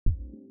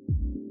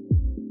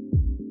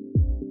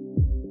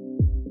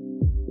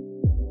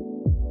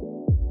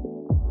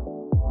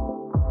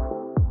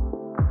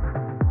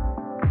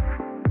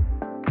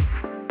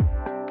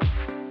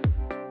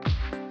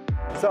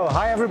So,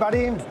 hi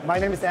everybody, my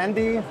name is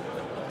Andy.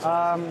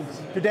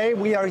 Today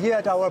we are here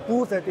at our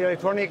booth at the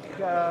Electronic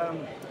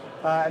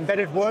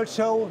Embedded World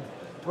Show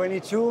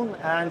 22,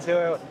 and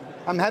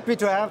I'm happy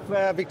to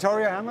have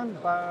Victoria Herrmann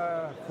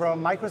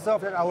from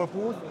Microsoft at our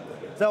booth.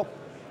 So,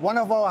 one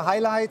of our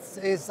highlights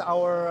is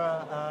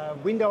our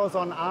Windows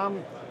on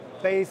ARM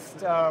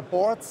based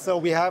boards. So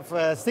we have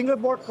a single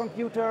board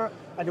computer,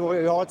 and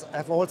we also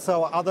have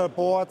other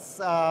boards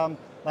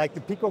like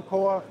the Pico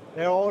Core.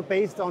 They're all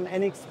based on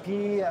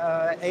NXP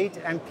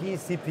 8MP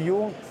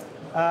CPU.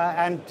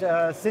 And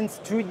since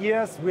 2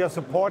 years, we are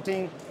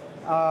supporting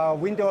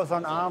Windows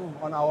on ARM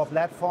on our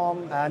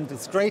platform. And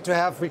it's great to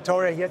have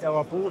Victoria here at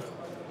our booth.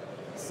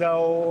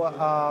 So,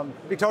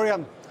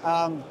 Victoria,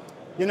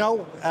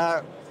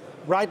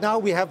 right now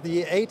we have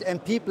the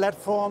 8MP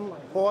platform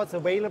boards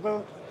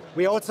available.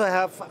 We also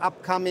have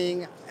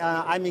upcoming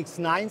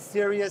IMX9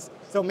 series.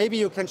 So maybe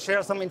you can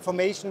share some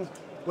information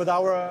with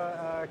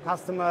our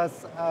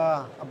customers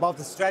about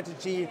the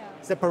strategy,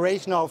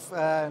 separation of,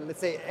 let's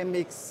say,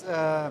 MX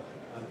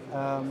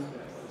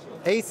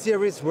 8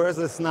 series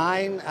versus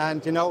 9,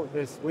 and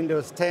there's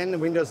Windows 10,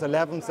 Windows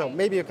 11. Right. So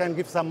maybe you can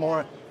give some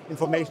more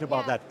information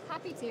about that.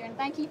 Happy to, and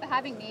thank you for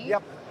having me.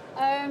 Yep.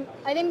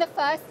 I think the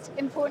first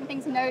important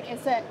thing to note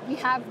is that we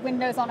have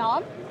Windows on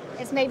ARM.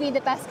 It's maybe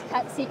the best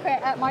kept secret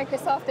at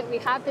Microsoft that we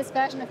have this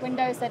version of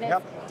Windows that is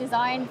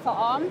designed for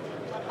ARM.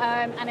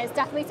 And it's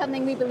definitely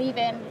something we believe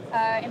in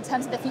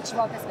terms of the future of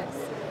our business.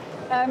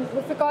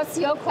 With regards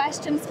to your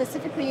question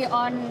specifically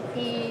on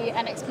the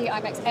NXP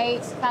IMX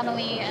 8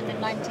 family and the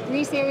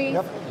 93 series,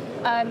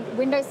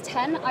 Windows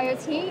 10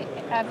 IoT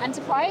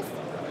Enterprise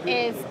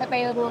is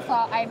available for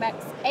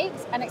IMX 8,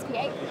 NXP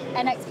 8,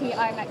 NXP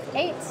IMX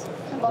 8,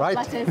 a lot of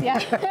letters, yeah.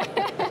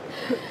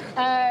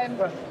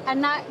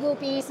 And that will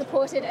be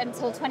supported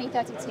until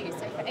 2032,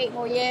 so for 8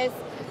 more years.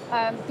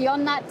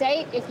 Beyond that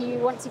date, if you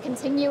want to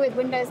continue with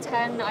Windows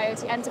 10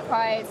 IoT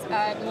Enterprise,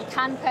 you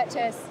can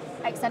purchase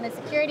extended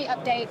security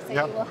updates, so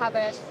you will have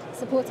a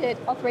supported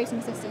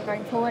operating system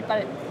going forward, but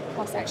it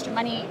costs extra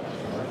money.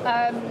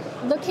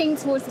 Looking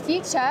towards the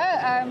future,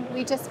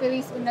 we just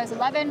released Windows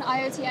 11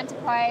 IoT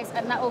Enterprise,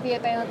 and that will be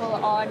available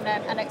on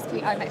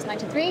NXP IMX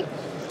 93.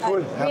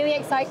 Cool. Really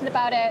excited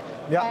about it,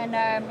 and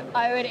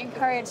I would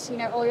encourage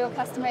all your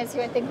customers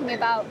who are thinking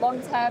about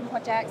long-term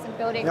projects and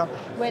building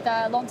with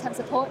long-term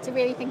support to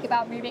really think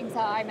about moving to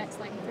IMX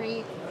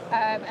 93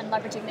 and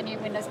leveraging the new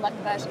Windows 11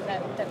 version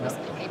that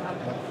recently came out.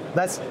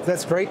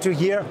 That's great to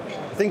hear.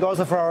 I think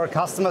also for our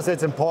customers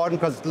it's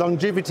important because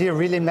longevity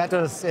really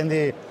matters in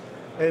the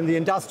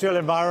industrial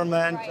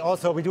environment. Right.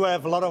 Also, we do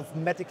have a lot of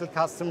medical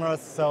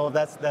customers, so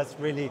that's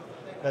really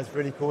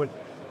cool.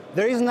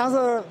 There is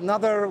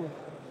another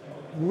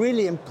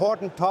really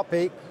important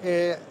topic,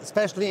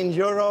 especially in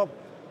Europe,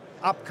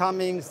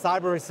 upcoming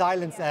Cyber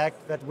Resilience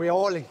Act that we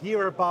all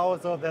hear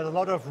about. So there's a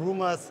lot of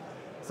rumors.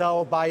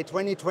 So by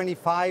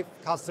 2025,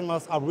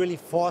 customers are really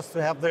forced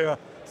to have their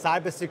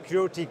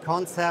cybersecurity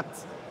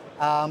concepts.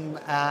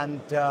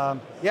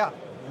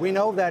 We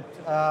know that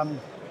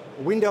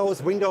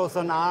Windows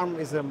on ARM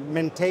is a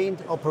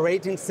maintained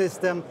operating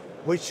system,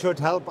 which should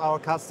help our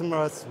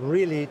customers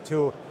really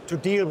to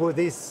deal with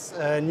these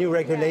new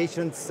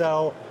regulations.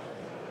 So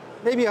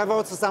maybe you have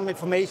also some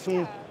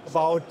information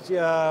about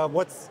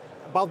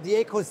about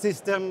the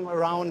ecosystem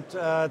around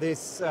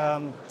this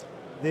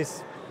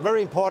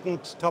very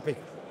important topic.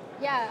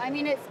 Yeah, I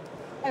mean, it's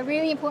a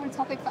really important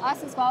topic for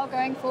us as well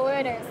going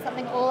forward. It's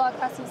something all our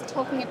customers are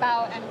talking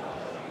about,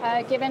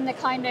 and given the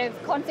kind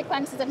of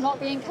consequences of not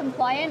being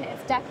compliant,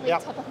 it's definitely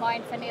top of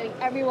mind for nearly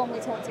everyone we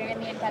talk to in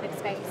the embedded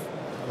space.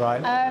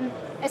 Right.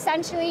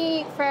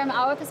 Essentially, from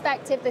our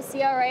perspective, the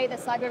CRA, the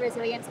Cyber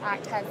Resilience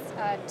Act, has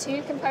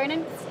 2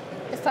 components.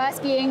 The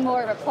first being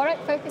more of a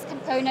product-focused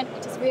component,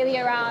 which is really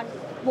around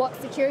what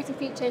security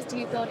features do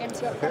you build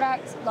into your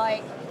product,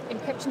 like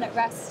encryption at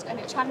rest and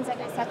at transit,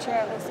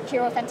 etc., or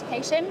secure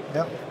authentication.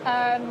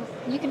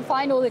 You can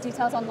find all the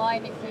details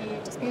online if you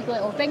just Google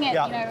it or Bing it.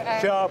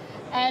 Sure.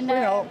 And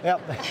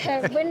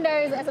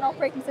Windows as an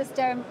operating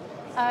system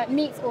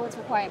meets all its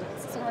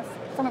requirements. So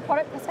from a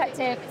product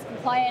perspective, it's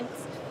compliant,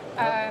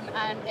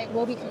 and it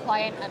will be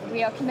compliant, and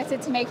we are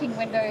committed to making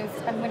Windows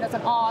and Windows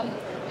on ARM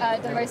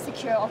the most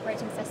secure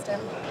operating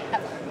system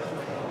ever.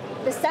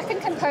 The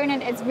second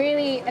component is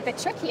really a bit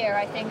trickier,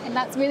 I think, and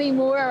that's really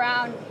more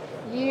around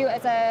you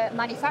as a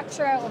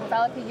manufacturer or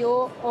developer,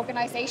 your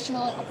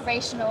organizational and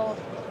operational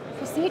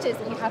procedures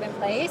that you have in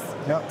place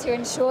to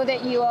ensure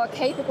that you are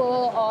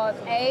capable of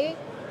A,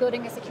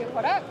 building a secure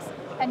product,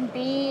 and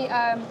B,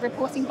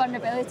 reporting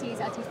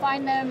vulnerabilities as you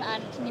find them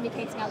and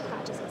communicating out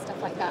patches and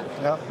stuff like that.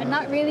 And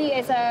that really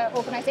is an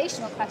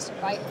organizational question,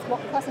 right?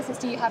 What processes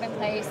do you have in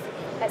place,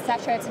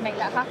 etc., to make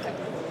that happen?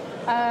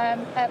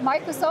 At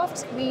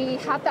Microsoft, we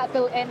have that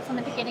built in from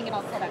the beginning in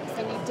our product.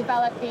 So we've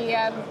developed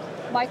the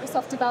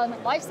Microsoft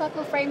Development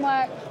Lifecycle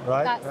Framework.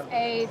 Right. That's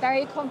a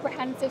very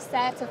comprehensive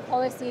set of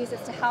policies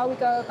as to how we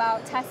go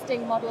about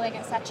testing, modeling,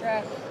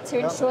 etc., to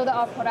ensure that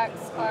our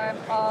products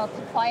are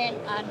compliant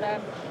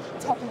and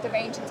top of the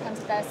range in terms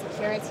of their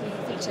security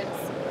features.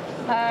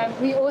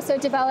 We also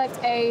developed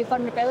a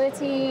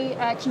vulnerability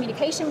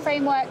communication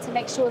framework to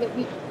make sure that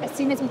as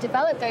soon as we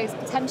develop those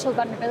potential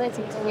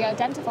vulnerabilities or we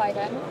identify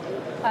them,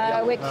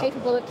 we're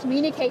capable of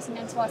communicating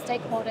them to our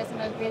stakeholders in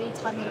a really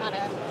timely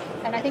manner.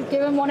 And I think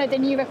given one of the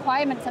new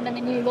requirements under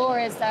the new law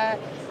is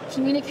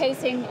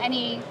communicating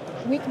any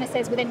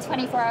weaknesses within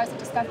 24 hours of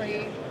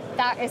discovery,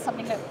 that is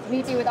something that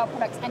we do with our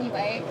products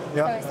anyway.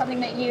 So it's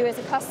something that you as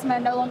a customer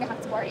no longer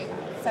have to worry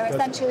about. So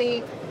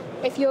essentially,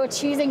 if you're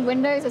choosing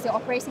Windows as your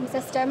operating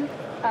system,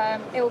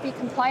 it will be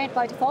compliant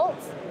by default,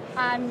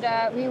 and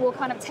we will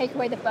kind of take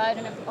away the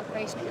burden of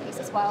operational use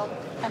as well.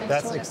 And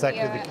that's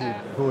exactly the key.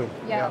 Cool.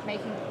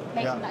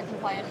 Making that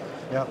compliant.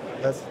 Yeah,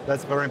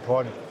 that's very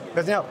important.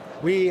 Because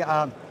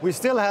we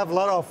still have a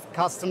lot of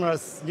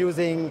customers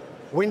using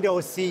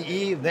Windows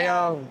CE.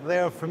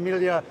 They're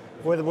familiar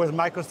with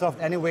Microsoft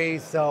anyway.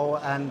 So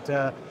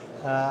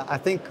I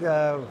think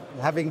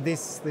having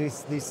this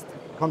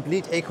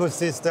complete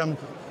ecosystem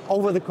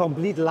over the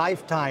complete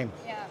lifetime,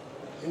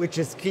 which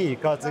is key,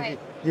 because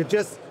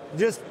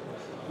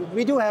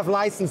we do have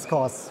license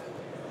costs,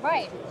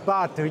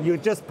 but you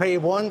just pay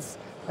once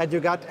and you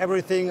got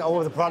everything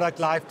over the product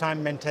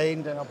lifetime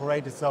maintained and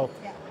operated. So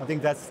I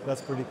think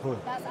that's pretty cool.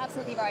 That's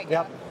absolutely right.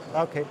 Yeah.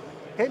 Okay.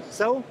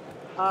 So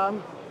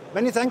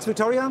many thanks,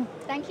 Victoria.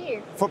 Thank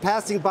you for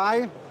passing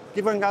by,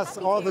 giving us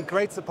all the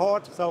great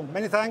support. So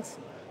many thanks.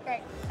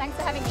 Great. Thanks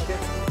for having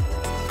me.